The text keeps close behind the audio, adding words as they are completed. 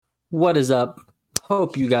What is up?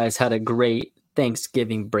 Hope you guys had a great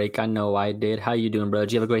Thanksgiving break. I know I did. How you doing, bro?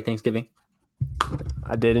 Did you have a great Thanksgiving?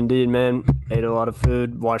 I did indeed, man. Ate a lot of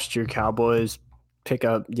food, watched your Cowboys pick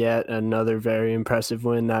up yet another very impressive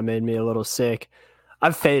win that made me a little sick.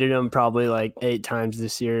 I've faded them probably like 8 times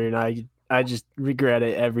this year, and I just regret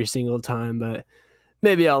it every single time, but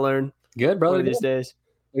maybe I'll learn Good, one brother. of Good. these days.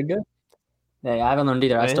 You're good. Hey, I haven't learned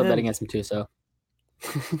either. I still bet Man. against him too, so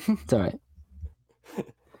it's all right.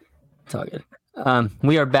 It's all good.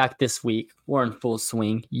 We are back this week. We're in full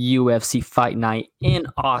swing. UFC Fight Night in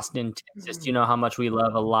Austin, Texas. You know how much we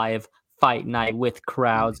love a live fight night with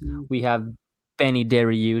crowds. We have Benny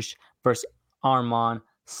Dariush versus Arman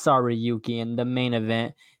Sarayuki in the main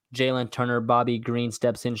event. Jalen Turner, Bobby Green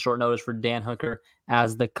steps in short notice for Dan Hooker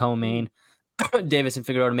as the co-main. Davison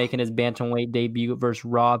Figueroa making his bantamweight debut versus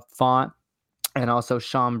Rob Font, and also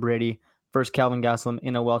Sean Brady versus Calvin Gastelum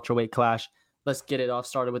in a welterweight clash. Let's get it off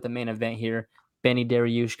started with the main event here. Benny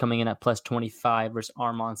Dariush coming in at plus 25 versus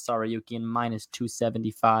Arman Sarayuki in minus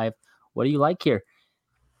 275. What do you like here?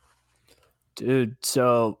 Dude,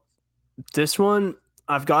 so this one,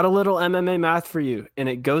 I've got a little MMA math for you, and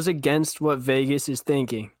it goes against what Vegas is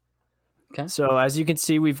thinking. Okay. So as you can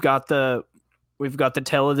see, we've got the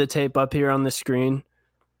tail of the tape up here on the screen.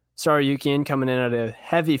 Saryukian coming in at a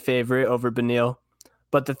heavy favorite over Beneil.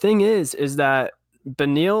 But the thing is that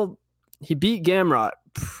Beneil, he beat Gamrot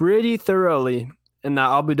pretty thoroughly in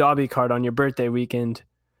that Abu Dhabi card on your birthday weekend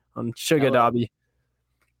on Sugar Dhabi.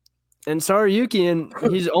 And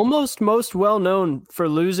Saryukian, he's almost most well known for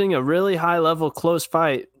losing a really high level close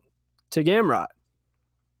fight to Gamrot.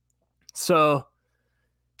 So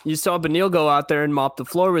you saw Beneil go out there and mop the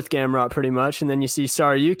floor with Gamrot pretty much, and then you see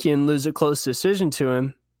Saryukian lose a close decision to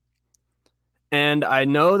him. And I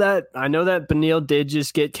know that Beneil did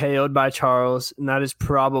just get KO'd by Charles, and that is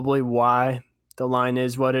probably why the line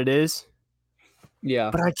is what it is.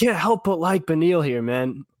 Yeah. But I can't help but like Beneil here,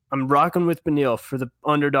 man. I'm rocking with Beneil for the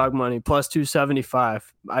underdog money, plus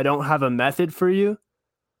 275. I don't have a method for you,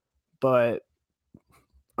 but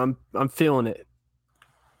I'm feeling it.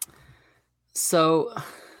 So,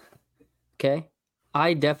 okay.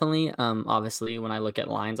 I definitely, obviously, when I look at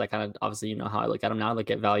lines, I kind of, obviously, you know how I look at them now. I look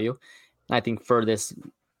at value. And I think for this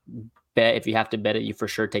bet, if you have to bet it, you for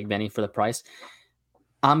sure take Benny for the price.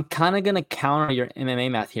 I'm kind of going to counter your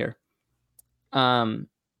MMA math here.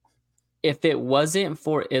 If it wasn't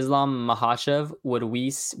for Islam Makhachev,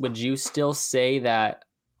 would you still say that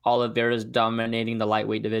Oliveira is dominating the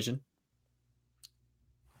lightweight division?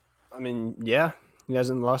 I mean, yeah, he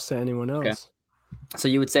hasn't lost to anyone else. Okay. So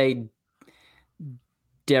you would say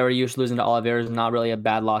Dariush losing to Oliveira is not really a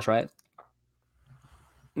bad loss, right?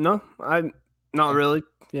 No, I'm not really.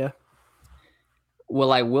 Yeah. What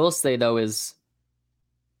I will say, though, is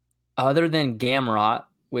other than Gamrot,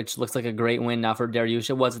 which looks like a great win now for Dariush,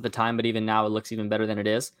 it was at the time, but even now it looks even better than it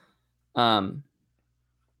is. Tony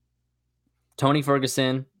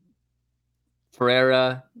Ferguson,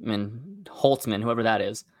 Ferreira, and Holtzman, whoever that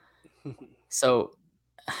is. So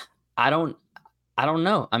I don't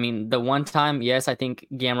know. I mean, the one time, yes, I think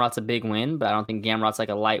Gamrot's a big win, but I don't think Gamrot's like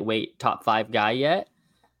a lightweight top 5 guy yet.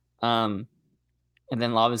 And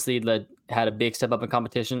then obviously had a big step up in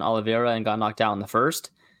competition, Oliveira, and got knocked out in the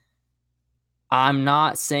first. I'm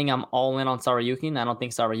not saying I'm all in on Saryukin. I don't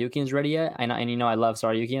think Saryukin is ready yet. And I love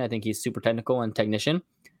Saryukin. I think he's super technical and technician.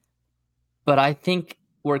 But I think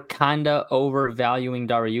we're kind of overvaluing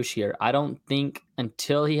Dariush here. I don't think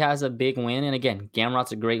until he has a big win, and again,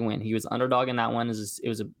 Gamrot's a great win. He was underdog in that one. It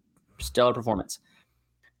was a stellar performance.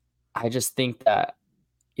 I just think that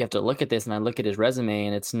you have to look at this, and I look at his resume,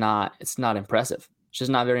 and it's not impressive. It's just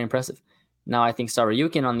not very impressive. Now, I think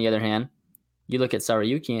Saryukin, on the other hand, you look at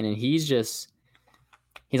Saryukin, and he's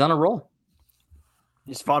on a roll.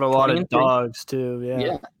 He's fought a lot of dogs, too.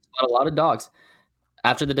 Yeah, fought a lot of dogs.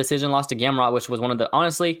 After the decision loss to Gamrot, which was one of the,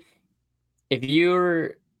 honestly, if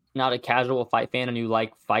you're not a casual fight fan and you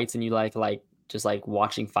like fights and you like just like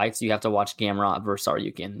watching fights, you have to watch Gamrot versus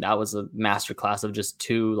Saryukin. That was a masterclass of just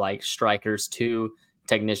two like strikers, two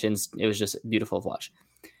technicians. It was just beautiful to watch.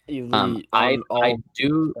 I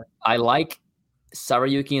like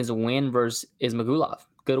Saryukin's win versus Ismagulov.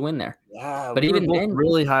 Good win there. Yeah, but even then,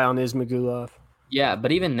 really high on Ismagulov. Yeah,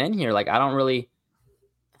 but even then here, like I don't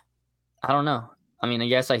know. I mean, I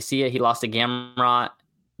guess I see it. He lost to Gamrot.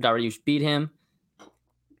 Dariush beat him.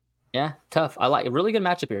 Yeah, tough. I like a really good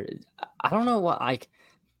matchup here. I don't know what I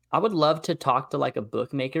would love to talk to like a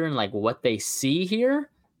bookmaker and like what they see here.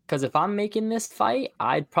 Because if I'm making this fight,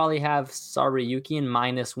 I'd probably have Saryukin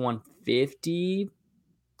minus 150,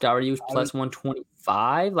 Dariush plus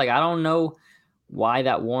 125. Like I don't know why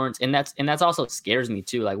that warrants, and that's also scares me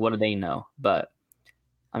too. Like, what do they know? But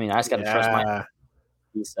I mean, I just gotta trust my.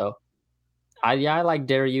 So I like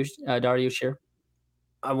Dariush here.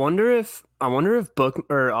 I wonder if book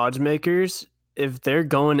or odds makers, if they're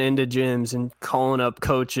going into gyms and calling up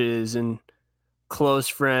coaches and close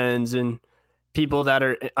friends and people that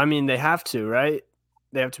are, I mean, they have to, right?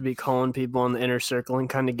 They have to be calling people in the inner circle and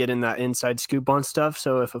kind of getting that inside scoop on stuff.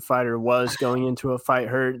 So if a fighter was going into a fight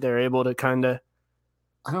hurt, they're able to kind of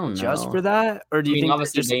I don't adjust know. for that. Or do you think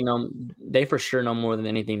obviously they for sure know more than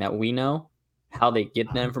anything that we know. How they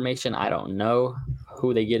get the information, I don't know.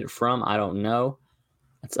 Who they get it from, I don't know.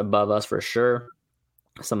 That's above us for sure.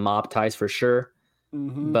 Some mob ties for sure.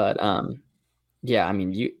 Mm-hmm. But yeah, I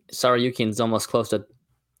mean, Saryukin's almost close to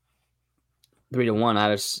 3-1.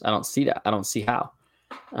 I don't see that. I don't see how.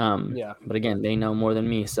 Yeah. But again, they know more than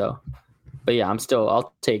me. So, but yeah,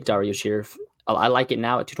 I'll take Dariush here. I like it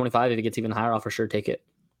now at 225. If it gets even higher, I'll for sure take it.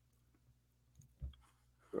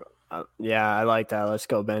 Yeah, I like that. Let's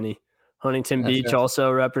go, Benny. Huntington Beach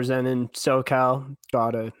also representing SoCal.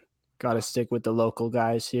 Gotta stick with the local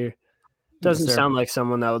guys here. Doesn't sound like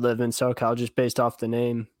someone that would live in SoCal just based off the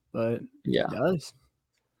name, but yeah, it does.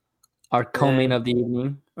 Our co-main of the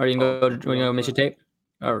evening. Are you gonna go miss your tape?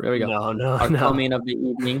 Oh, there we go. No. Our co-main of the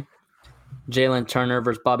evening. Jalen Turner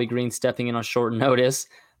versus Bobby Green stepping in on short notice.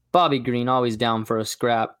 Bobby Green always down for a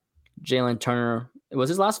scrap. Jalen Turner, was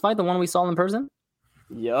his last fight the one we saw in person?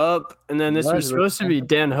 Yup. And then this was supposed to be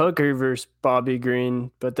Dan Hooker versus Bobby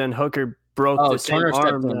Green, but then Hooker broke the same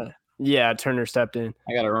arm. Yeah, Turner stepped in.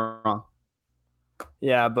 I got it wrong.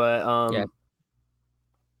 Yeah, but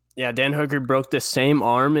yeah, Dan Hooker broke the same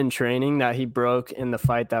arm in training that he broke in the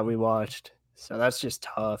fight that we watched. So that's just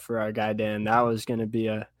tough for our guy Dan. That was going to be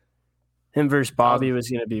him versus Bobby was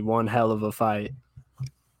going to be one hell of a fight.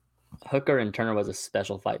 Hooker and Turner was a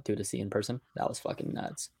special fight too to see in person. That was fucking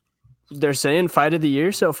nuts. They're saying fight of the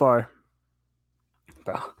year so far.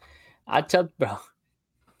 Bro, I tell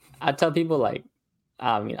people, like,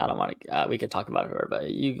 I mean, I don't want to. We could talk about her, but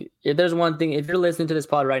if there's one thing, if you're listening to this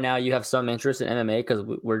pod right now, you have some interest in MMA because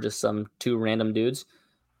we're just some two random dudes.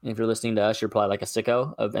 And if you're listening to us, you're probably like a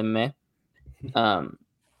sicko of MMA.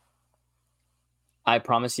 I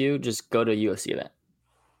promise you, just go to a UFC event.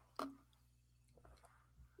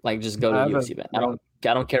 Like, just go to a UFC event.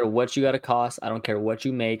 I don't care what you got to cost. I don't care what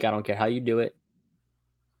you make. I don't care how you do it.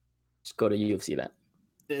 Just go to a UFC event.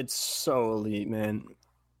 It's so elite, man.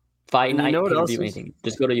 Fight night, anything.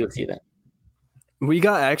 Just go to a UFC event. We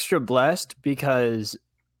got extra blessed because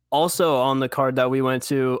also on the card that we went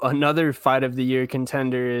to, another fight of the year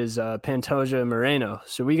contender is Pantoja Moreno.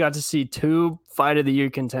 So we got to see two fight of the year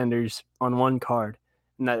contenders on one card,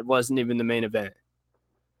 and that wasn't even the main event.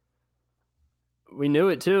 We knew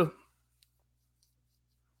it too.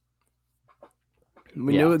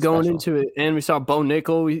 We knew it going into it, and we saw Bo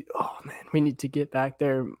Nickel. We need to get back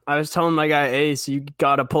there. I was telling my guy Ace, you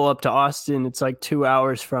got to pull up to Austin. It's like 2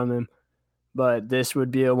 hours from him, but this would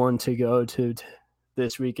be a one to go to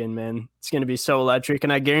this weekend, man. It's going to be so electric,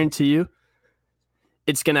 and I guarantee you,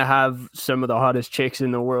 it's going to have some of the hottest chicks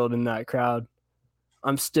in the world in that crowd.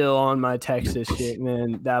 I'm still on my Texas shit,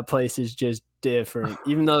 man. That place is just different.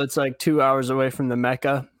 Even though it's like 2 hours away from the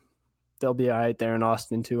Mecca, they'll be all right there in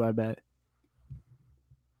Austin too, I bet.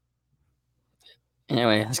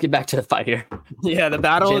 Anyway, let's get back to the fight here. Yeah, the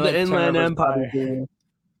Battle of the Inland Empire.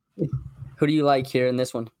 Who do you like here in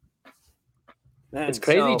this one? Man, it's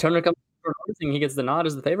crazy. Turner comes for noticing. He gets the nod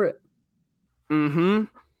as the favorite. Mm-hmm.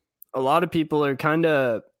 A lot of people are kind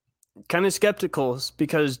of skeptical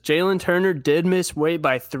because Jalen Turner did miss weight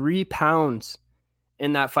by 3 pounds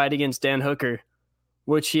in that fight against Dan Hooker,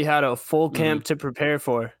 which he had a full camp to prepare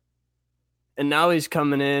for. And now he's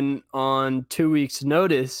coming in on 2 weeks'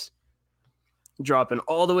 notice, dropping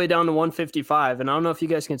all the way down to 155. And I don't know if you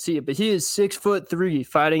guys can see it, but he is 6'3",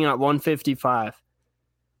 fighting at 155.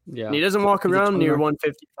 Yeah. And he doesn't walk around near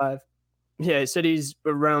 155. Yeah, he said he's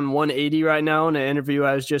around 180 right now in an interview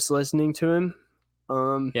I was just listening to him.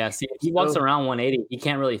 Yeah, see, he walks around 180. He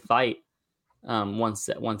can't really fight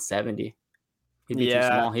 170. He'd be too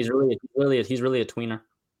small. He's really a tweener.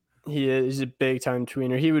 He is a big time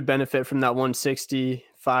tweener. He would benefit from that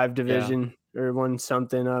 165 division or one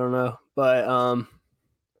something. I don't know. But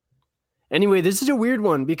anyway, this is a weird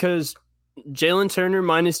one because Jalen Turner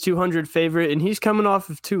minus 200 favorite, and he's coming off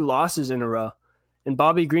of 2 losses in a row. And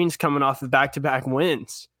Bobby Green's coming off of back-to-back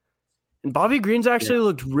wins. And Bobby Green's actually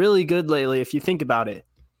looked really good lately, if you think about it.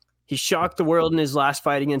 He shocked the world in his last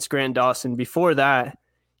fight against Grant Dawson. Before that,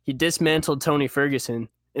 he dismantled Tony Ferguson.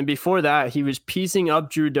 And before that, he was piecing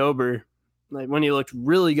up Drew Dober like when he looked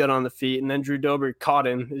really good on the feet, and then Drew Dober caught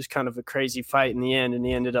him. It was kind of a crazy fight in the end, and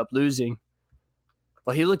he ended up losing.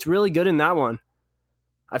 But he looked really good in that one.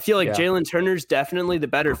 I feel like Jalen Turner's definitely the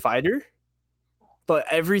better fighter, but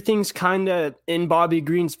everything's kind of in Bobby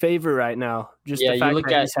Green's favor right now. Just the fact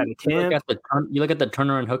that he's had a camp. You look at the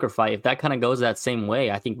Turner and Hooker fight. If that kind of goes that same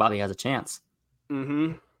way, I think Bobby has a chance.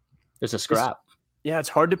 Mm-hmm. There's a scrap. It's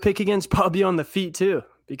hard to pick against Bobby on the feet too,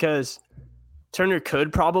 because Turner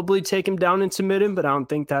could probably take him down and submit him, but I don't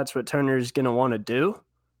think that's what Turner's going to want to do.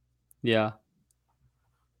 Yeah.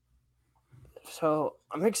 So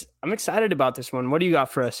I'm excited about this one. What do you got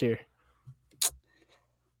for us here?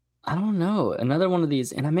 I don't know. Another one of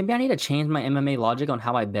these, and maybe I need to change my MMA logic on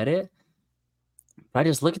how I bet it. But I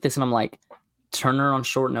just look at this and I'm like, Turner on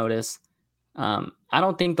short notice. I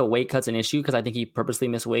don't think the weight cut's an issue because I think he purposely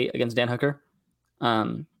missed weight against Dan Hooker.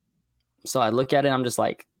 So I look at it and I'm just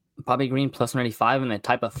like, Bobby Green plus 185 and the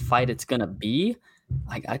type of fight it's going to be.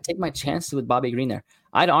 I take my chances with Bobby Green there.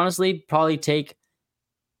 I'd probably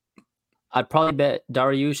bet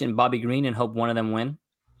Dariush and Bobby Green and hope one of them win.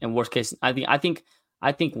 And worst case, I think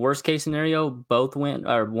worst case scenario, both win,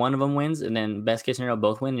 or one of them wins, and then best case scenario,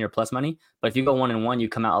 both win. You're plus money. But if you go 1-1, you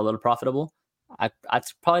come out a little profitable.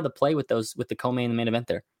 That's probably the play with the co-main and the main event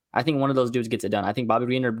there. I think one of those dudes gets it done. I think Bobby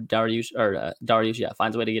Green or Dariush,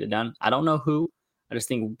 finds a way to get it done. I don't know who. I just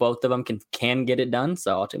think both of them can get it done.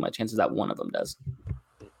 So I'll take my chances that one of them does.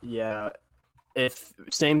 Yeah. If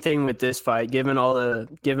same thing with this fight, given all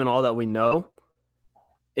that we know,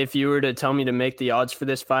 if you were to tell me to make the odds for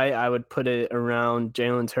this fight, I would put it around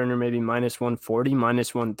Jalen Turner, maybe minus 140,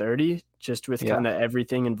 minus 130, just with kind of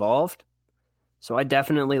everything involved. So I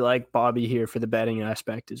definitely like Bobby here for the betting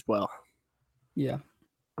aspect as well. Yeah.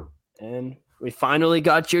 And we finally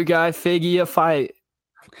got your guy Figgy a fight.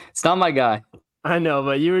 It's not my guy. I know,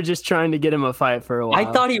 but you were just trying to get him a fight for a while.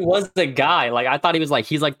 I thought he was the guy. Like, I thought he was like,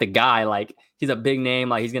 he's like the guy. Like, he's a big name.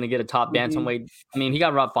 Like, he's going to get a top bantamweight. I mean, he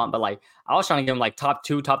got Rob Font, but like, I was trying to give him like top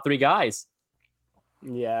 2, top 3 guys.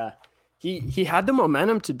 Yeah. He had the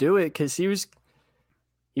momentum to do it because he was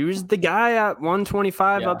the guy at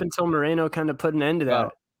 125 up until Moreno kind of put an end to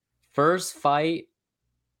that. First fight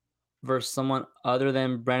versus someone other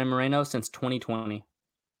than Brandon Moreno since 2020.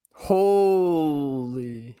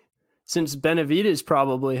 Holy. Since Benavidez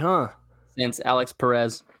probably, huh? Since Alex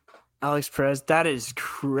Perez. That is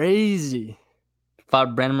crazy.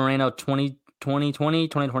 Fought Brandon Moreno 2020,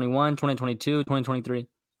 2021, 2022, 2023.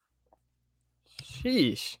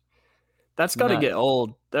 Sheesh. That's got to get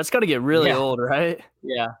old. That's got to get really old, right?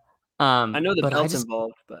 Yeah. I know the belt's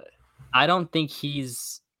involved, but I don't think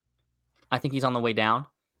I think he's on the way down.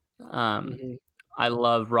 I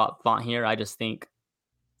love Rob Font here. I just think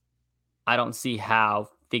I don't see how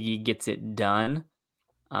Figgy gets it done.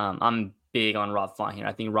 I'm big on Rob Font here.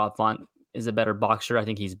 I think Rob Font is a better boxer. I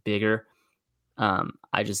think he's bigger.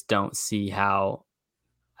 I just don't see how,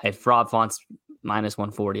 if Rob Font's minus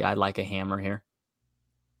 140, I'd like a hammer here.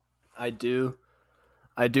 I do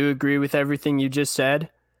agree with everything you just said,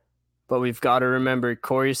 but we've got to remember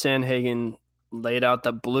Corey Sandhagen laid out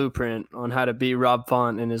the blueprint on how to beat Rob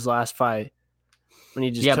Font in his last fight when he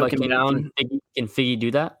just took him down. Can Figgy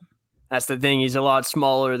do that? That's the thing. He's a lot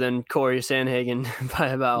smaller than Corey Sandhagen by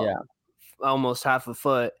about almost half a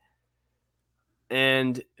foot.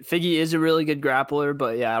 And Figgy is a really good grappler,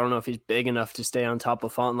 but I don't know if he's big enough to stay on top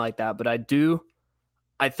of Font like that. But I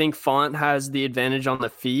think Font has the advantage on the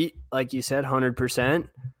feet, like you said, 100%.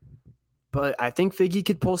 But I think Figgy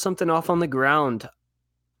could pull something off on the ground.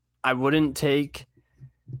 I wouldn't take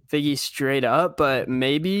Figgy straight up, but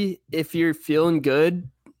maybe if you're feeling good,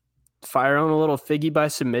 fire on a little Figgy by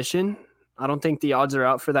submission. I don't think the odds are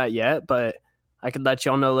out for that yet, but I could let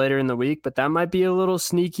y'all know later in the week. But that might be a little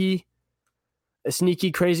sneaky,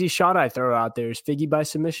 crazy shot I throw out there is Figgy by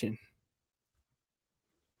submission.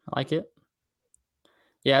 I like it.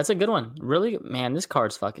 Yeah, it's a good one. Really, man, this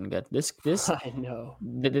card's fucking good. This I know.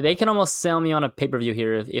 They can almost sell me on a pay-per-view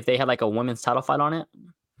here if they had like a women's title fight on it.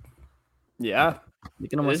 Yeah.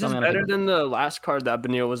 This is better than the last card that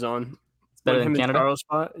Beneil was on. It's better than Canada?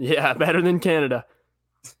 Spot. Yeah, better than Canada.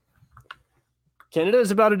 Canada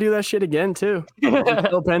is about to do that shit again, too.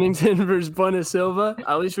 Phil Pennington versus Buena Silva.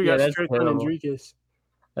 At least we got Strickland and Dricus.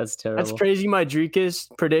 That's terrible. That's crazy. My Dricus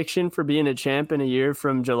prediction for being a champ in a year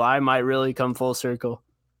from July might really come full circle.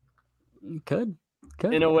 Could.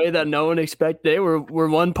 In a way that no one expected. We're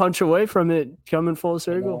one punch away from it coming full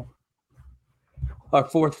circle. Our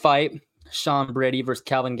fourth fight, Sean Brady versus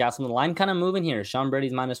Calvin Gastelum. The line kind of moving here. Sean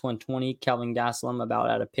Brady's minus 120. Calvin Gastelum about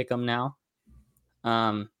at a pick 'em now.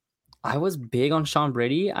 I was big on Sean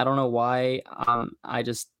Brady. I don't know why. I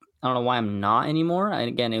don't know why I'm not anymore. And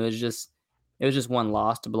again, it was just It was just one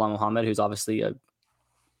loss to Bilal Muhammad, who's obviously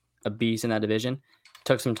a beast in that division.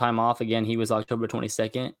 Took some time off. Again, he was October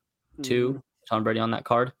 22nd to Sean Brady on that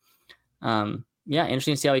card. Yeah,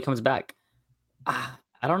 interesting to see how he comes back. I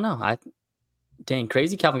don't know. Dang,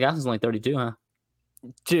 crazy. Calvin Gastelum's only 32, huh?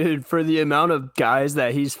 Dude, for the amount of guys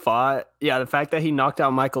that he's fought, the fact that he knocked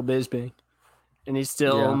out Michael Bisping and he's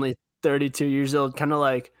still only 32 years old, kind of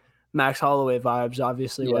like Max Holloway vibes.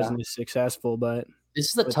 Obviously wasn't as successful, but this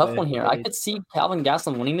is a tough one here. I could see Calvin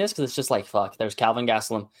Gastelum winning this because it's just like, fuck, there's Calvin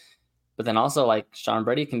Gastelum. But then also, like, Sean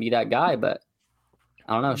Brady can be that guy, but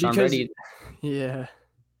I don't know. Sean Brady. Yeah.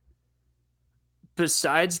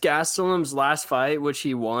 Besides Gastelum's last fight, which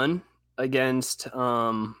he won against,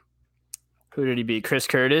 who did he beat? Chris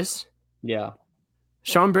Curtis? Yeah.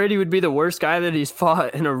 Sean Brady would be the worst guy that he's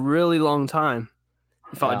fought in a really long time.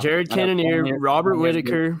 He fought Jared Cannonier, Robert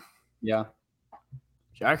Whitaker. Yeah.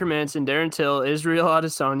 Jack Hermanson, Darren Till, Israel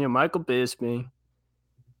Adesanya, Michael Bisping,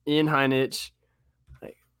 Ian Heinich.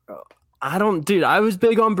 I was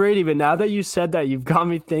big on Brady, but now that you said that, you've got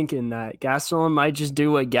me thinking that Gastelum might just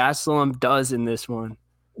do what Gastelum does in this one.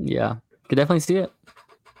 Yeah, could definitely see it.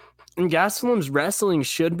 And Gastelum's wrestling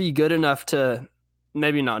should be good enough to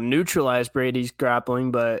maybe not neutralize Brady's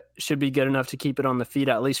grappling, but should be good enough to keep it on the feet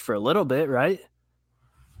at least for a little bit, right?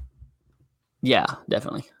 Yeah,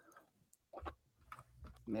 definitely.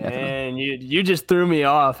 Man, you just threw me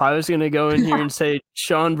off. I was going to go in here and say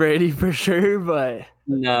Sean Brady for sure, but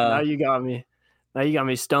now you got me. Now you got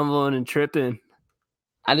me stumbling and tripping.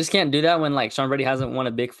 I just can't do that when like Sean Brady hasn't won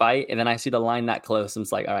a big fight, and then I see the line that close, and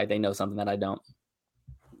it's like, all right, they know something that I don't.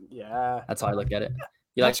 Yeah, that's how I look at it.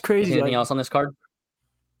 That's crazy. Anything else on this card?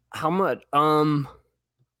 How much?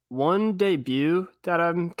 One debut that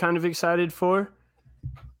I'm kind of excited for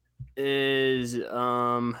is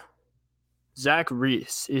Zach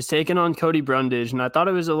Reese. He's taking on Cody Brundage, and I thought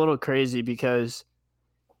it was a little crazy because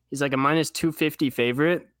he's like a minus 250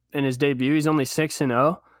 favorite in his debut. He's only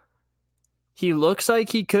 6-0. He looks like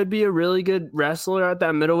he could be a really good wrestler at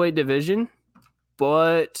that middleweight division,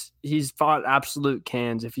 but he's fought absolute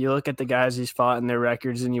cans. If you look at the guys he's fought and their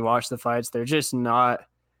records and you watch the fights, they're just not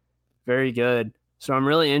very good. So I'm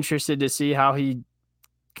really interested to see how he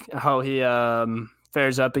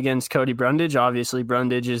fares up against Cody Brundage. Obviously,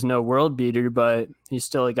 Brundage is no world beater, but he's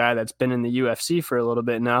still a guy that's been in the UFC for a little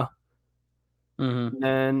bit now. Mm-hmm.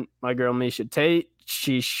 And my girl Miesha Tate,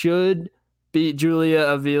 she should beat Julia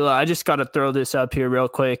Avila. I just got to throw this up here real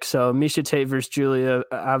quick. So Miesha Tate versus Julia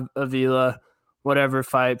Avila, whatever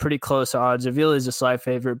fight, pretty close odds. Avila is a slight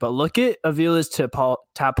favorite, but look at Avila's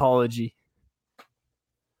topology.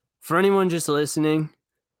 For anyone just listening,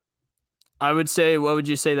 I would say, what would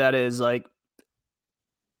you say that is? Like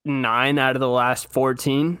 9 out of the last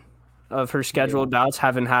 14 of her scheduled bouts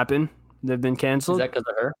haven't happened. They've been canceled. Is that because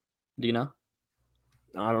of her? Do you know?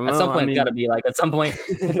 I don't know. At some point, it's got to be like, at some point,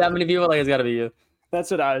 that many people, like, it's got to be you.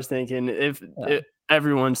 That's what I was thinking. If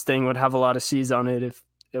everyone's thing would have a lot of C's on it if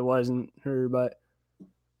it wasn't her, but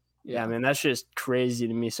yeah, man, that's just crazy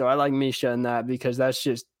to me. So I like Miesha in that because that's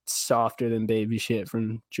just softer than baby shit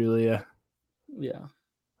from Julia. Yeah.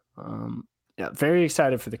 Yeah, very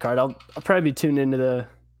excited for the card. I'll probably be tuned into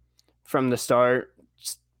from the start.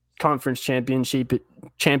 Conference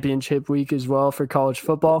championship week as well for college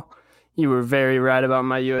football. You were very right about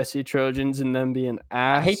my USC Trojans and them being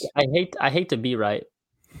ass. I hate to be right,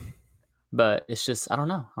 but it's just I don't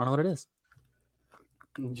know what it is.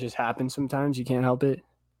 It just happens sometimes. You can't help it.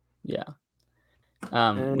 Yeah.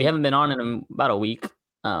 We haven't been on in about a week.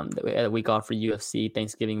 We had a week off for UFC,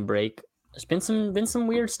 Thanksgiving break. There's been some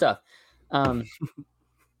weird stuff.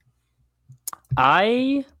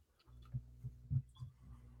 I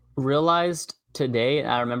realized today,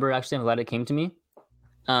 and I remember actually, I'm glad it came to me.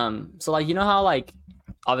 So like, you know how like,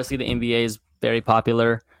 obviously the NBA is very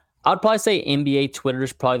popular. I would probably say NBA Twitter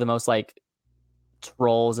is probably the most like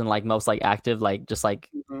trolls and like most like active, like just like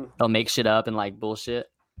they'll make shit up and like bullshit.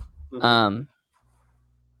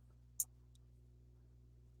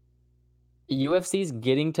 UFC's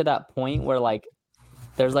getting to that point where like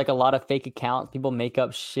there's like a lot of fake accounts, people make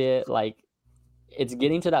up shit, like it's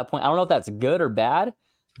getting to that point. I don't know if that's good or bad,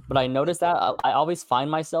 but I noticed that I always find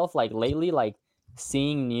myself like lately like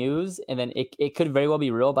seeing news and then it could very well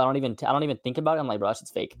be real, but I don't even think about it. I'm like, bro,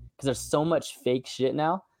 it's fake because there's so much fake shit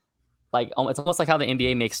now. Like it's almost like how the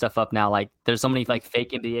NBA makes stuff up now. Like there's so many like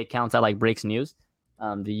fake NBA accounts that like breaks news.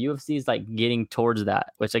 The UFC is like getting towards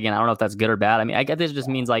that, which again, I don't know if that's good or bad. I mean, I guess this just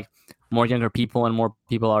means like more younger people and more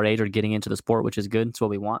people our age are getting into the sport, which is good. It's what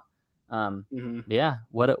we want. Yeah.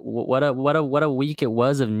 What a week it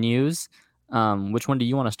was of news. Which one do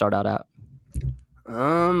you want to start out at?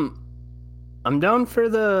 I'm down for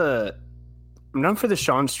the I'm done for the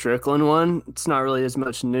Sean Strickland one. It's not really as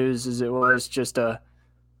much news as it was just a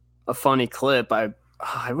funny clip.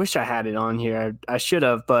 I wish I had it on here. I should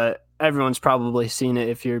have, but everyone's probably seen it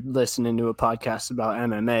if you're listening to a podcast about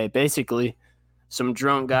MMA. Basically, some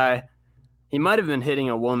drunk guy. He might have been hitting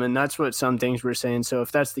a woman. That's what some things were saying. So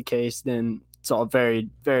if that's the case, then it's all very,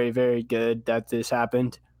 very, very good that this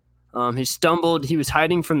happened. He stumbled. He was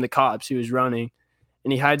hiding from the cops. He was running,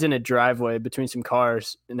 and he hides in a driveway between some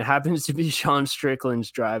cars, and it happens to be Sean Strickland's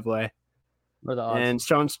driveway. What are the odds? And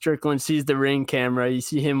Sean Strickland sees the ring camera. You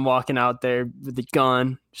see him walking out there with the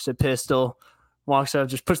gun, just a pistol. Walks up,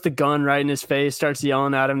 just puts the gun right in his face, starts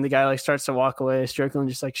yelling at him. The guy starts to walk away. Strickland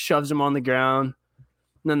just shoves him on the ground.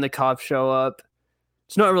 And then the cops show up.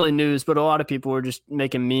 It's not really news, but a lot of people were just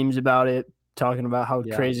making memes about it, talking about how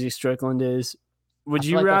crazy Strickland is. Would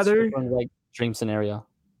you rather? Dream scenario.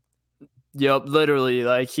 Yep,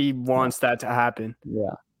 literally. He wants that to happen.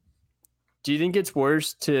 Yeah. Do you think it's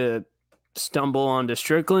worse to stumble onto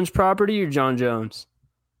Strickland's property or John Jones?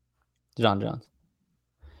 John Jones.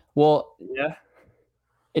 Well, yeah.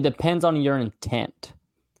 It depends on your intent.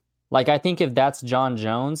 I think if that's John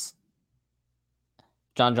Jones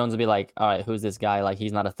would be like, all right, who's this guy?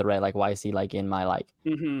 He's not a threat. Why is he in my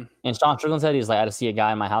Mm-hmm. And Sean Strickland said he's I just see a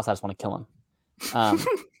guy in my house, I just want to kill him.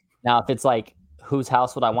 Now, if it's whose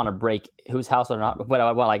house would I want to break? Whose house would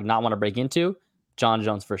I not want to break into? John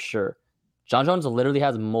Jones for sure. John Jones literally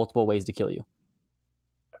has multiple ways to kill you.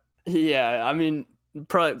 Yeah, I mean,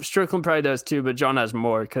 Strickland probably does too, but John has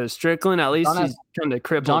more because Strickland he's kind of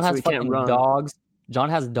crippled. John has so he can't run. dogs. John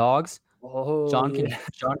has dogs. Oh, John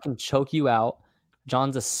can choke you out.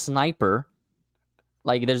 John's a sniper.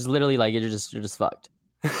 There's literally you're just fucked,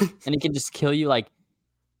 and he can just kill you.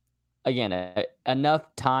 Again,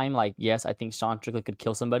 enough time. Yes, I think Sean Strickland could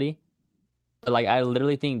kill somebody, but I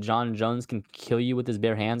literally think John Jones can kill you with his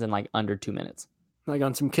bare hands in under 2 minutes.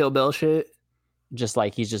 On some Kill Bill shit. Just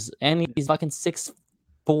he's fucking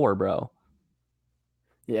 6'4", bro.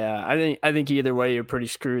 Yeah, I think either way you're pretty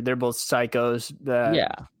screwed. They're both psychos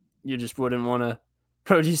that you just wouldn't want to.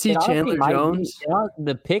 Bro, do you see Chandler Jones?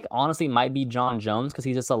 The pick honestly might be John Jones because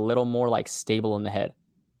he's just a little more stable in the head.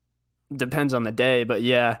 Depends on the day, but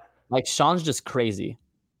yeah. Sean's just crazy.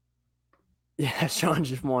 Yeah, Sean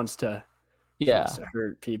just wants to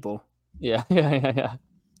hurt people. Yeah. Yeah,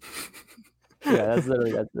 that's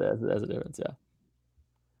literally that's the difference, yeah.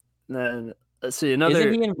 Then let's see another.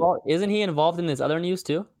 Isn't he involved in this other news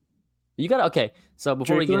too? You got okay. So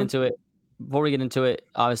before we get into it,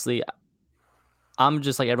 obviously, I'm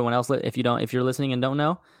just like everyone else. If you're listening and don't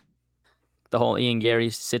know, the whole Ian Gary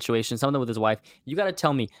situation, something with his wife, you got to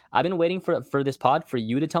tell me. I've been waiting for this pod for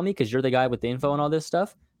you to tell me because you're the guy with the info and all this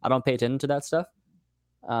stuff. I don't pay attention to that stuff.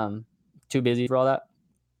 Too busy for all that.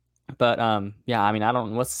 But yeah, I mean, I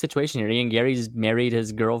don't. What's the situation here? Ian Gary's married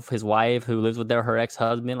his wife, who lives with her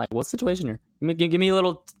ex-husband. What's the situation here? Give me a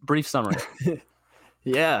little brief summary.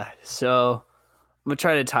 Yeah, so I'm gonna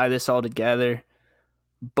try to tie this all together.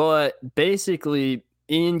 But basically,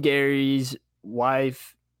 Ian Gary's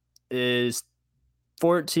wife is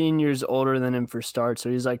 14 years older than him for start, so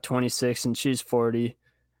he's 26 and she's 40.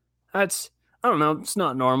 I don't know. It's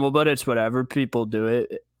not normal, but it's whatever. People do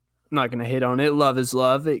it. I'm not going to hate on it. Love is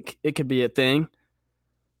love. It could be a thing.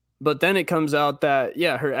 But then it comes out that,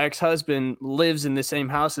 her ex-husband lives in the same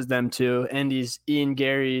house as them two, and he's Ian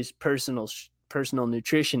Gary's personal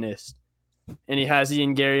nutritionist. And he has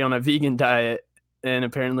Ian Gary on a vegan diet, and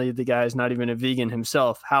apparently the guy's not even a vegan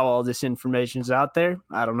himself. How all this information's out there,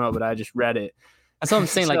 I don't know, but I just read it. That's what I'm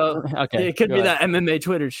saying. Okay. It could be that MMA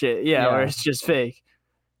Twitter shit, where it's just fake.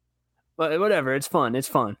 But whatever, it's fun. It's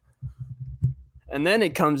fun. And then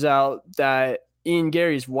it comes out that Ian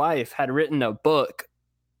Gary's wife had written a book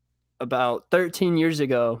about 13 years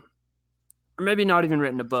ago, or maybe not even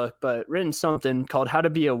written a book, but written something called How to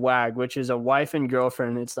Be a Wag, which is a wife and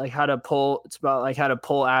girlfriend. It's it's about how to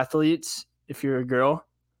pull athletes if you're a girl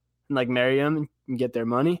and marry them and get their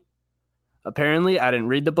money. Apparently, I didn't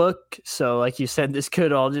read the book. So like you said, this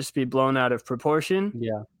could all just be blown out of proportion.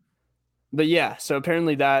 Yeah. But yeah, so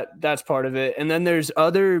apparently that's part of it. And then there's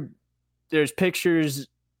pictures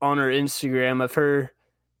on her Instagram of her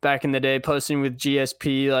back in the day posting with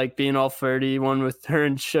GSP, being all flirty. One with her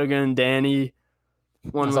and Suga and Danny.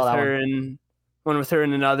 One with her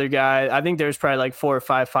and another guy. I think there's probably 4 or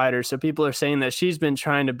 5 fighters. So people are saying that she's been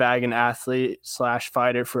trying to bag an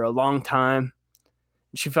athlete/fighter for a long time.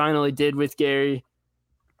 She finally did with Gary.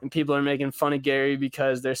 And people are making fun of Gary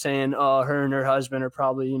because they're saying, oh, her and her husband are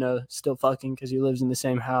probably, still fucking because he lives in the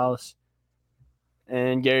same house.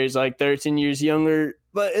 And Gary's 13 years younger.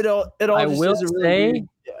 But it all I just will is a really say, weird,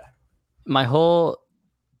 my whole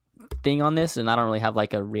thing on this, and I don't really have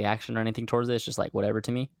like a reaction or anything towards it. It's just like whatever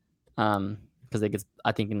to me. Because it gets,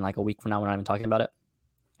 I think in like a week from now we're not even talking about it.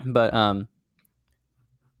 But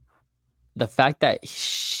the fact that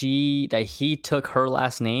he took her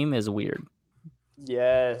last name is weird.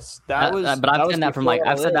 Yes, But I've said that from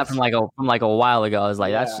like a while ago. I was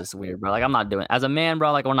like, that's just weird, bro. Like I'm not doing as a man,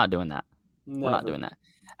 bro. Like we're not doing that. Never. We're not doing that.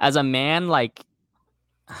 As a man, like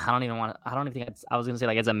I don't even think I was gonna say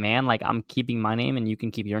like as a man, like I'm keeping my name and you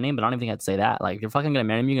can keep your name, but I don't even think I'd say that. Like if you're fucking gonna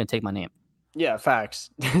marry me, you're gonna take my name. Yeah, facts.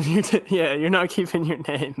 Yeah, you're not keeping your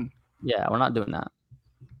name. Yeah, we're not doing that.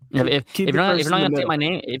 If you're not gonna take my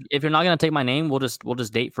name, if you're not gonna take my name, we'll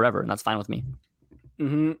just date forever, and that's fine with me.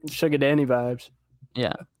 Sugar Danny vibes.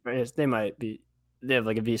 Yeah, they might be. They have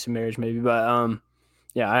like a visa marriage maybe, but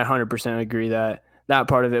yeah, I 100% agree that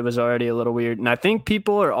part of it was already a little weird, and I think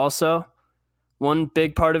people are also one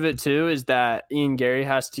big part of it too is that Ian Gary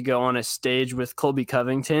has to go on a stage with Colby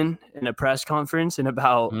Covington in a press conference in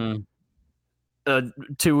about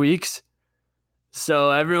 2 weeks.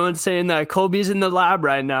 So everyone's saying that Colby's in the lab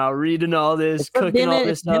right now, reading all this, cooking all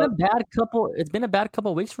this up. It's been a bad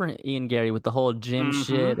couple of weeks for Ian Gary with the whole gym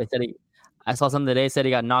shit. They said I saw something today said he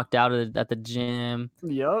got knocked out at the gym.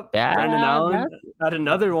 Yep. Brendan Allen had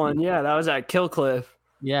another one. Yeah, that was at Killcliff.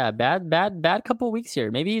 Yeah, bad couple of weeks here.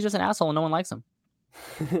 Maybe he's just an asshole and no one likes him.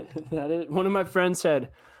 One of my friends said,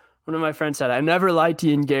 I never liked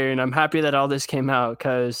Ian Gary, and I'm happy that all this came out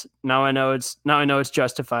because now I know it's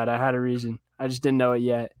justified. I had a reason. I just didn't know it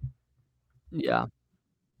yet. Yeah.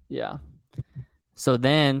 So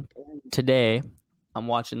then today, I'm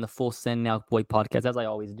watching the full Send Now Boy podcast, as I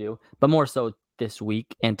always do, but more so this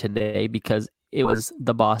week and today because it was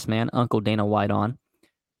the boss man, Uncle Dana White on.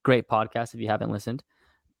 Great podcast if you haven't listened.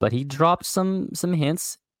 But he dropped some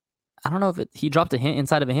hints. I don't know if he dropped a hint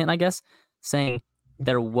inside of a hint, I guess, saying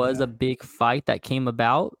there was a big fight that came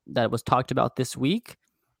about that was talked about this week.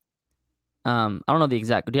 I don't know the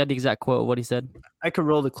exact. Do you have the exact quote of what he said? I could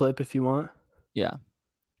roll the clip if you want. Yeah.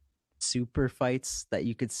 Super fights that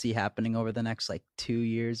you could see happening over the next like 2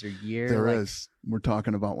 years or year. There is. We're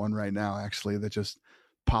talking about one right now, actually, that just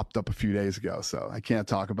popped up a few days ago. So I can't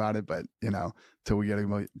talk about it, but till we get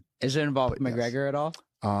a. Is it involved McGregor at all?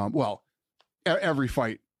 Well, every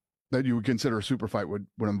fight that you would consider a super fight would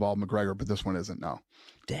involve McGregor, but this one isn't. No.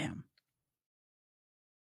 Damn.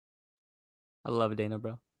 I love Dana,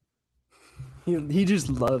 bro. He just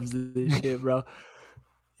loves this shit, bro.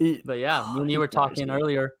 But yeah, when you were talking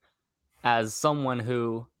earlier, as someone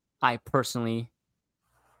who I personally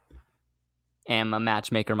am a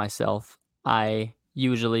matchmaker myself, I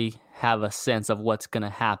usually have a sense of what's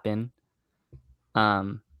gonna happen.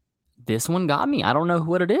 This one got me. I don't know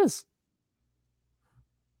what it is.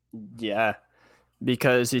 Yeah,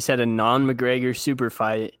 because he said a non-McGregor super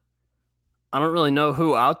fight. I don't really know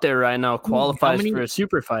who out there right now qualifies for a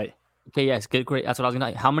super fight. Okay, yes, good, great. That's what I was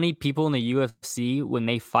gonna. How many people in the UFC when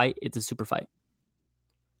they fight, it's a super fight?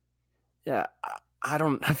 Yeah,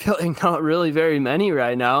 I feel like not really very many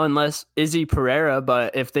right now, unless Izzy Pereira.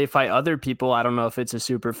 But if they fight other people, I don't know if it's a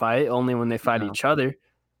super fight. Only when they fight each other.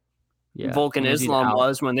 Yeah, Volkan Islam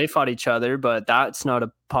was when they fought each other, but that's not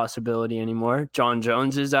a possibility anymore. John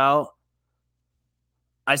Jones is out.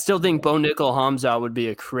 I still think Bo Nickel Hamza would be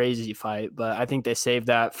a crazy fight, but I think they saved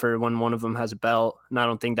that for when one of them has a belt, and I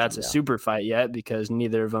don't think that's a super fight yet because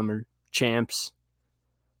neither of them are champs.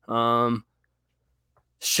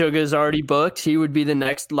 Suga's already booked. He would be the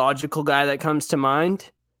next logical guy that comes to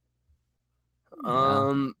mind.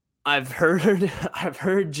 I've heard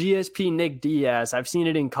GSP Nick Diaz. I've seen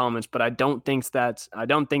it in comments, but I don't think that's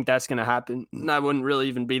going to happen. I wouldn't really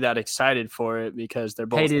even be that excited for it because they're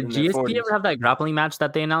both. Hey, did GSP ever have that grappling match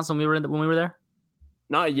that they announced when we were there?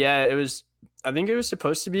 Not yet. I think it was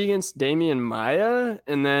supposed to be against Damian Maia,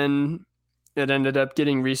 and then it ended up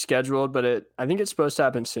getting rescheduled. But I think it's supposed to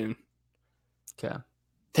happen soon. Okay.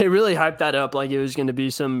 They really hyped that up like it was going to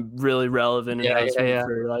be some really relevant announcement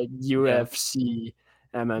for like UFC.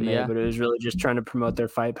 MMA, but it was really just trying to promote their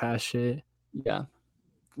Fight Pass shit. Yeah.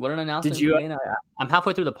 What an announcement. I'm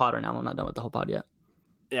halfway through the pod right now. I'm not done with the whole pod yet.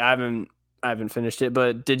 Yeah, I haven't finished it,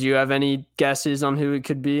 but did you have any guesses on who it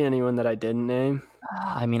could be? Anyone that I didn't name?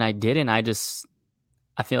 I mean, I didn't. I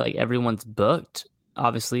feel like everyone's booked.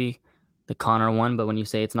 Obviously, the Connor one, but when you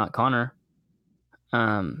say it's not Connor,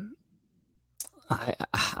 I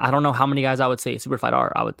don't know how many guys I would say a super fight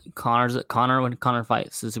are. Connor when Connor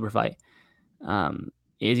fights is a super fight.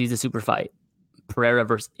 Izzy's a super fight. Pereira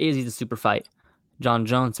versus Izzy's a super fight. John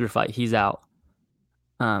Jones super fight. He's out.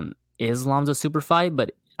 Islam's a super fight,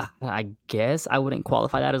 but I guess I wouldn't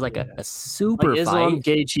qualify that as like a super fight. Islam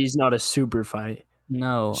Gaethje's not a super fight.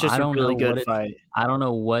 No, It's just I a don't really know good what it. fight. I don't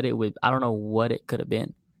know what it would. I don't know what it could have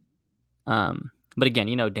been. But again,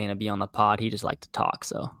 you know, Dana be on the pod. He just liked to talk.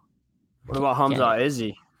 So What about Hamza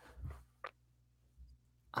Izzy?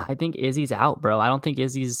 I think Izzy's out, bro. I don't think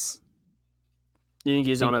Izzy's. You think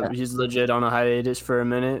he's legit on a hiatus for a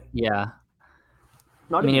minute? Yeah.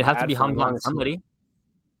 Not I mean, even it'd have to bad be for him, Hamza on honestly. somebody.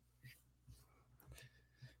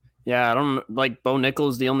 Yeah, I don't like Bo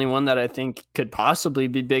Nickel's the only one that I think could possibly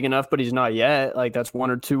be big enough, but he's not yet. Like that's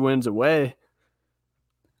 1 or 2 wins away.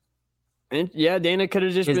 And yeah, Dana could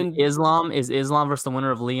have just been Islam versus the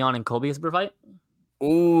winner of Leon and Colby a super fight?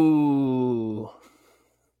 Ooh.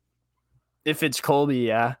 If it's Colby,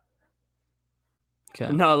 yeah.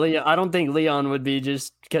 Okay. No, Leon. I don't think Leon would be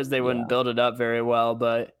just because they wouldn't build it up very well.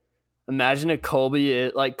 But imagine a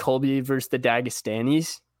Colby versus the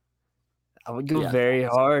Dagestanis. I would go very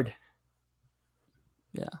hard.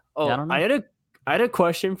 Yeah. Oh, I don't know. I had a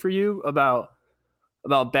question for you about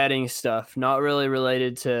betting stuff, not really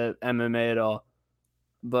related to MMA at all.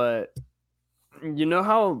 But you know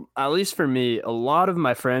how, at least for me, a lot of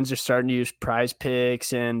my friends are starting to use Prize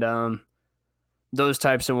Picks and those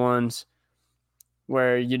types of ones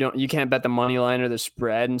where you can't bet the money line or the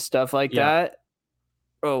spread and stuff like that.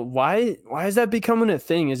 Oh, why is that becoming a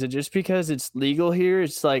thing? Is it just because it's legal here?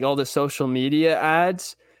 It's like all the social media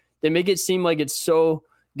ads. They make it seem like it's so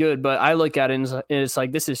good, but I look at it and it's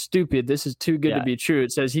like, this is stupid. This is too good to be true.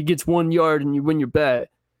 It says he gets 1 yard and you win your bet.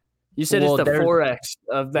 You said it's the 4X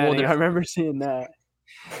of betting. I remember seeing that.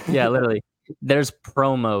 Yeah, literally. There's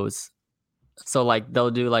promos. So like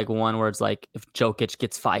they'll do like one where it's like if Jokic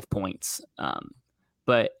gets 5 points.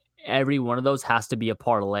 But every one of those has to be a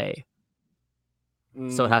parlay.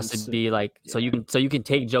 So it has to be like so you can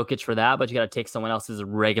take Jokic for that, but you got to take someone else's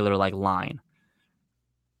regular like line.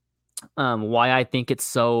 Why I think it's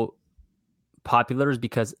so popular is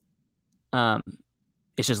because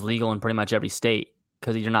it's just legal in pretty much every state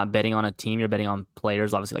because you're not betting on a team, you're betting on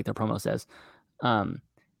players, obviously like their promo says.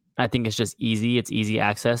 I think it's just easy. It's easy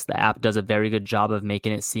access. The app does a very good job of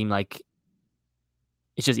making it seem like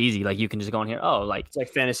it's just easy. Like you can just go in here. Oh, like it's like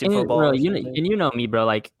fantasy football. Bro, you know me, bro.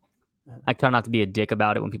 Like I try not to be a dick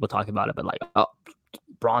about it when people talk about it, but like, oh,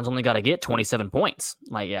 Braun's only got to get 27 points.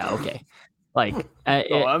 Like, yeah, okay. Like,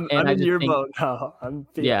 I'm in your boat now.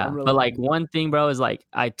 But like one thing, bro, is like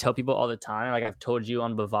I tell people all the time. Like I've told you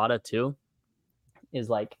on Bovada too, is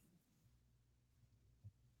like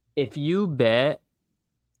if you bet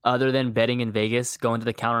other than betting in Vegas, going to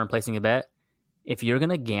the counter and placing a bet, if you're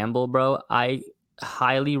gonna gamble, bro, I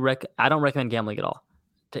don't recommend gambling at all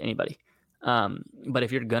to anybody. But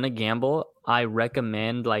if you're gonna gamble, I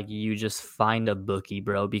recommend like you just find a bookie,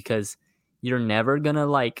 bro, because you're never gonna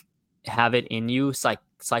like have it in you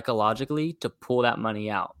psychologically to pull that money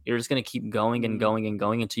out. You're just gonna keep going and going and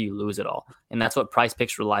going until you lose it all. And that's what Price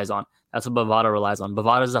Picks relies on. That's what Bovada relies on.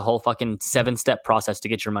 Bovada is a whole fucking 7-step process to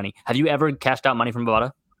get your money. Have you ever cashed out money from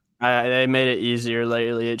Bovada? They made it easier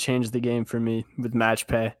lately. It changed the game for me with match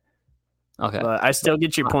pay. Okay, but I still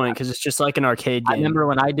get your point because it's just like an arcade game. I remember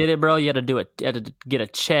when I did it, bro. You had to do it. You had to get a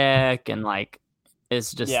check and like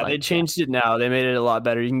it's just they changed it now. They made it a lot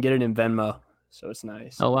better. You can get it in Venmo, so it's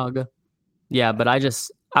nice. Oh wow, good. Yeah, but I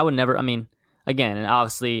would never. I mean, again, and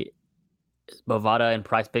obviously, Bovada and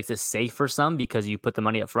Price Picks is safe for some because you put the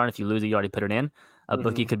money up front. If you lose it, you already put it in. A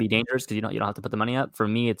bookie could be dangerous because you don't have to put the money up. For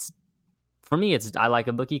me, it's I like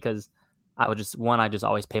a bookie because I just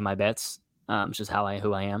always pay my bets. It's just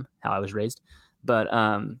who I am, how I was raised. But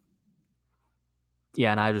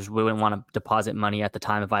yeah, and I just wouldn't want to deposit money at the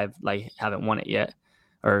time if I like haven't won it yet,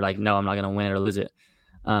 or like no, I'm not gonna win it or lose it.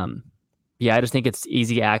 Yeah, I just think it's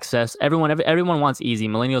easy access. Everyone wants easy.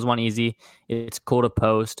 Millennials want easy. It's cool to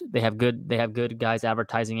post. They have good guys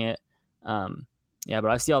advertising it. Yeah,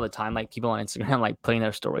 but I see all the time like people on Instagram like putting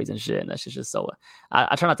their stories and shit, and that's just so.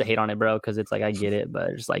 I try not to hate on it, bro, because it's like I get it, but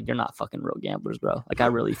it's just like you're not fucking real gamblers, bro. Like I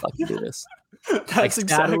really fucking do this. That's like,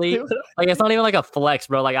 exactly like it's not even like a flex,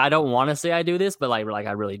 bro. Like I don't want to say I do this, but like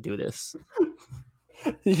I really do this.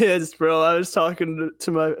 Yes, bro. I was talking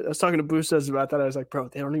to Boostas about that. I was like, bro,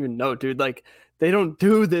 they don't even know, dude. Like they don't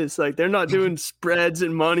do this. Like they're not doing spreads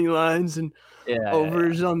and money lines and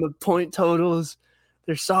overs on the point totals.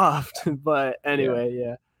 They're soft, but anyway,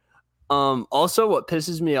 yeah. Also, what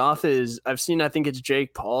pisses me off is I think it's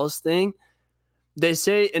Jake Paul's thing. They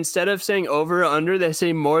say instead of saying over or under, they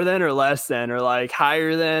say more than or less than, or like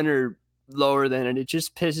higher than or lower than, and it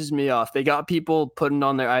just pisses me off. They got people putting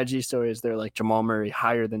on their IG stories. They're like Jamal Murray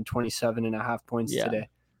higher than 27.5 points today.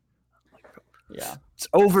 Yeah, it's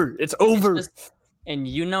over. It's over. And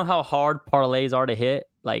you know how hard parlays are to hit,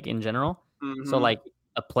 like in general. So like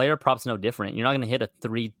a player prop's no different. You're not gonna hit a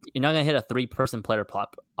 3-person player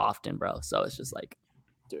prop often, bro. So it's just like,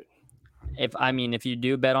 Dude. If you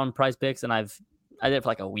do bet on Prize Picks, and I did it for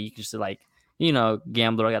like a week just to like,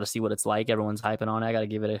 gambler, I got to see what it's like. Everyone's hyping on it. I got to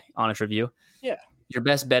give it an honest review. Yeah. Your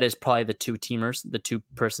best bet is probably the 2-teamers, the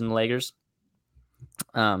 2-person leggers.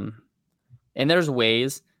 And there's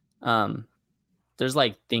ways. There's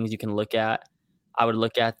like things you can look at. I would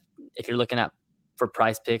look at, if you're looking at for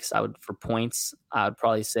Prize Picks, for points, I would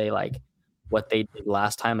probably say like what they did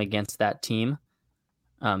last time against that team.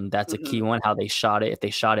 That's a key one, how they shot it. If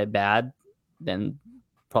they shot it bad, then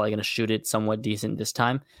probably going to shoot it somewhat decent this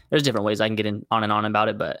time. There's different ways I can get on and on about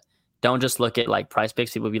it, but don't just look at like Prize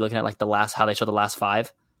Picks. People will be looking at like how they show the last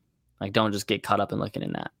 5. Like, don't just get caught up in looking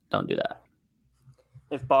in that. Don't do that.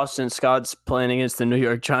 If Boston Scott's playing against the New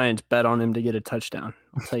York Giants, bet on him to get a touchdown.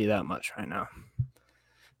 I'll tell you that much right now.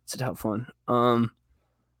 It's a tough one.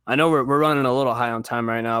 I know we're running a little high on time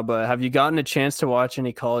right now, but have you gotten a chance to watch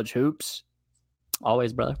any college hoops?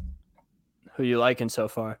 Always, brother. Who you liking so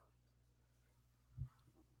far?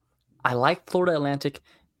 I like Florida Atlantic.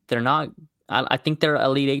 They're not. I think they're an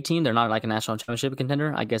Elite 8 team. They're not like a national championship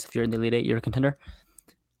contender. I guess if you're in the Elite 8, you're a contender.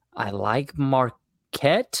 I like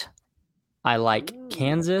Marquette. I like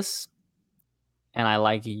Kansas, and I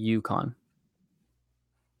like UConn.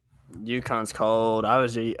 UConn's cold. I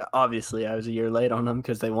was a year late on them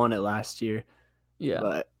because they won it last year. Yeah,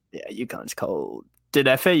 but yeah, UConn's cold. Did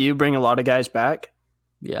FAU bring a lot of guys back?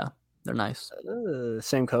 Yeah, they're nice.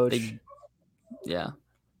 Same coach. Yeah,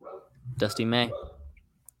 Dusty May.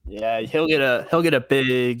 Yeah, he'll get a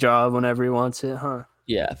big job whenever he wants it, huh?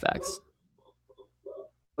 Yeah, facts.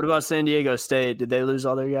 What about San Diego State? Did they lose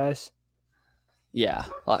all their guys? Yeah,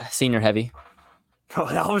 senior heavy. Bro,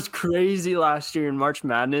 that was crazy last year in March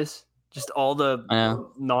Madness. Just all the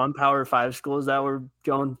non-Power 5 schools that were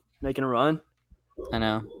making a run. I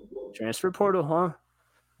know. Transfer portal, huh?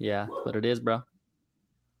 Yeah, but it is, bro.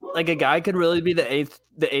 Like a guy could really be the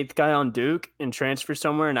eighth guy on Duke and transfer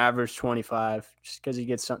somewhere and average 25 just because he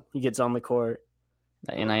gets on the court.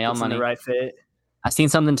 The NIL money, the right fit. I seen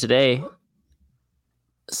something today.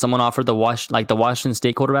 Someone offered the Washington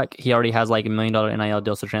State quarterback. He already has like $1 million NIL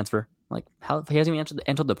deals to transfer. Like, how he hasn't even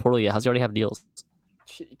entered the portal yet? How's he already have deals?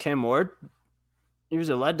 Cam Ward, he was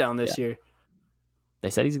a letdown this year. They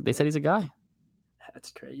said he's a guy.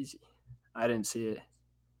 That's crazy. I didn't see it.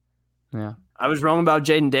 Yeah, I was wrong about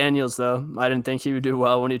Jaden Daniels though. I didn't think he would do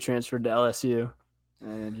well when he transferred to LSU,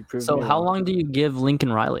 and he proved. So how long do you give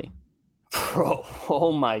Lincoln Riley? Bro,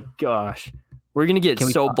 oh my gosh, we're gonna get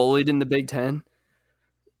bullied in the Big Ten.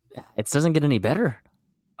 It doesn't get any better.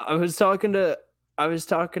 I was talking to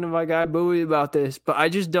my guy Bowie about this, but I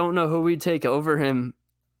just don't know who we take over him.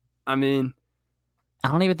 I mean,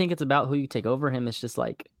 I don't even think it's about who you take over him. It's just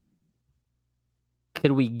like,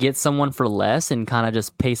 could we get someone for less and kind of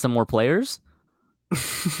just pay some more players?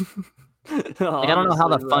 I don't know how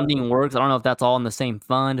the funding works. I don't know if that's all in the same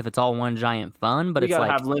fund, if it's all one giant fund, but we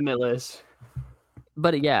gotta have Limitless.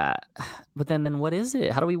 But yeah, but then what is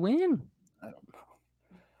it? How do we win?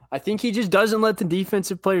 I think he just doesn't let the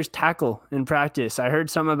defensive players tackle in practice. I heard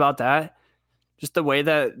something about that. Just the way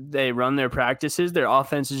that they run their practices, their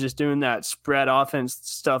offense is just doing that spread offense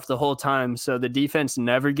stuff the whole time. So the defense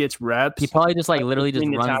never gets reps. He probably just literally just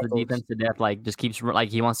runs the defense to death. Like, just keeps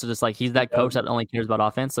he wants to just he's that coach that only cares about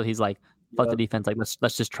offense. So he's like, fuck the defense. Like,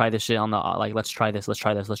 let's just try this shit on the let's try this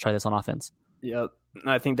on offense. Yep.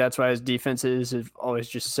 I think that's why his defenses have always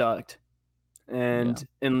just sucked. And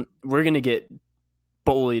we're gonna get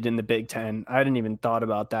bullied in the Big Ten. I hadn't even thought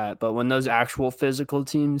about that. But when those actual physical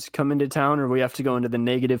teams come into town, or we have to go into the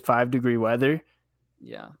 -5-degree weather,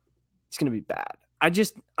 it's going to be bad. I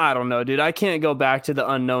don't know, dude. I can't go back to the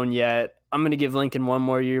unknown yet. I'm going to give Lincoln one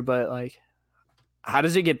more year, but how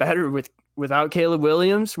does it get better without Caleb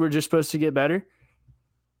Williams? We're just supposed to get better.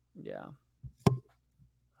 Yeah.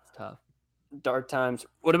 It's tough. Dark times.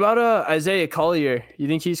 What about Isaiah Collier? You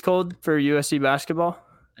think he's cold for USC basketball?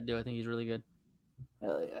 I do. I think he's really good.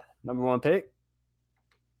 Hell yeah. Number 1 pick?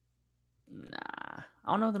 Nah.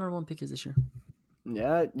 I don't know what the number 1 pick is this year.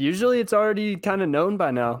 Yeah. Usually it's already kind of known by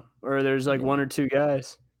now. Or there's 1 or 2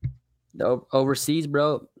 guys. The overseas,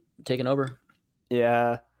 bro. Taking over.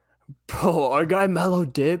 Yeah. Bro, our guy Mellow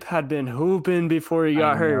Dip had been hooping before he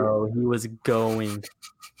got hurt. He was going.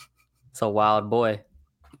 It's a wild boy.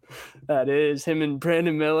 That is. Him and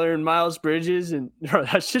Brandon Miller and Miles Bridges. And bro,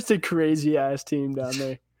 that's just a crazy-ass team down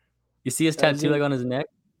there. You see his tattoo on his neck?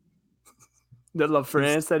 The La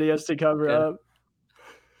France that he has to cover up.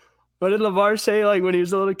 What did LeVar say when he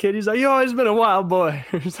was a little kid? He's like, you always been a wild boy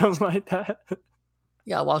or something like that.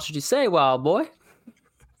 Yeah, what should you say, wild boy?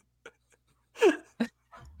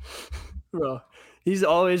 Bro, he's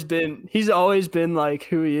always been like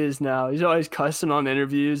who he is now. He's always cussing on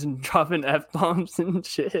interviews and dropping F-bombs and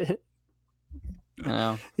shit.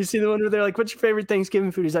 Yeah. You see the one where they're like, "What's your favorite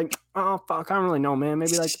Thanksgiving food?" He's like, "Oh fuck, I don't really know, man.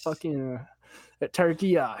 Maybe like the fucking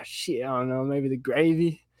turkey. Ah, shit, I don't know. Maybe the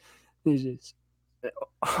gravy." He's just,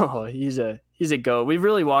 he's a goat. We've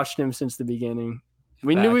really watched him since the beginning.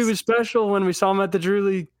 We knew he was special when we saw him at the Drew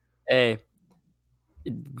League. Hey,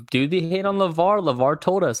 do the hate on LeVar? LeVar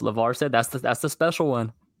told us. LeVar said that's the special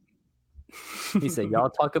one. He said, "Y'all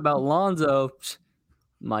talk about Lonzo,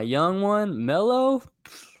 my young one, Melo.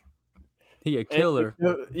 He a killer."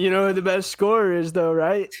 You know who the best scorer is, though,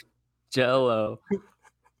 right? Jello.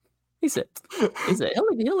 He said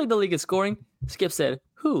he'll lead the league in scoring. Skip said,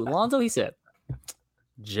 "Who? Lonzo?" He said,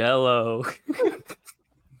 "Jello."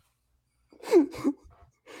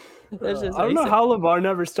 I don't know how LeVar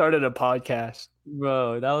never started a podcast.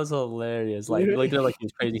 Bro, that was hilarious. Like, looked at it like he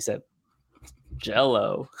was crazy. He said,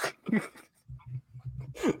 "Jello."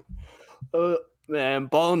 Oh man,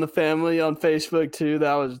 Ball in the Family on Facebook too.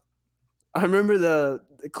 I remember the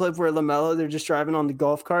clip where LaMelo, they're just driving on the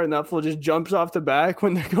golf cart and that fool just jumps off the back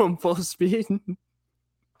when they're going full speed.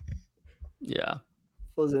 Yeah.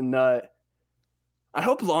 Was a nut. I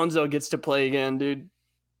hope Lonzo gets to play again, dude.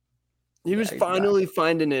 He was finally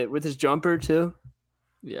finding it with his jumper too.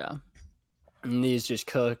 Yeah. And he's just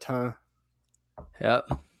cooked, huh? Yep.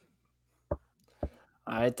 All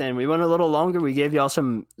right, then we went a little longer. We gave y'all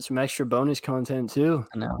some extra bonus content too.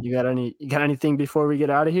 I know. You got anything before we get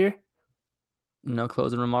out of here? No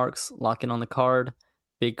closing remarks. Lock in on the card.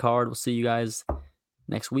 Big card. We'll see you guys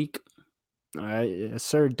next week. All right, yes,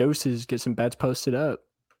 sir. Doses. Get some bets posted up.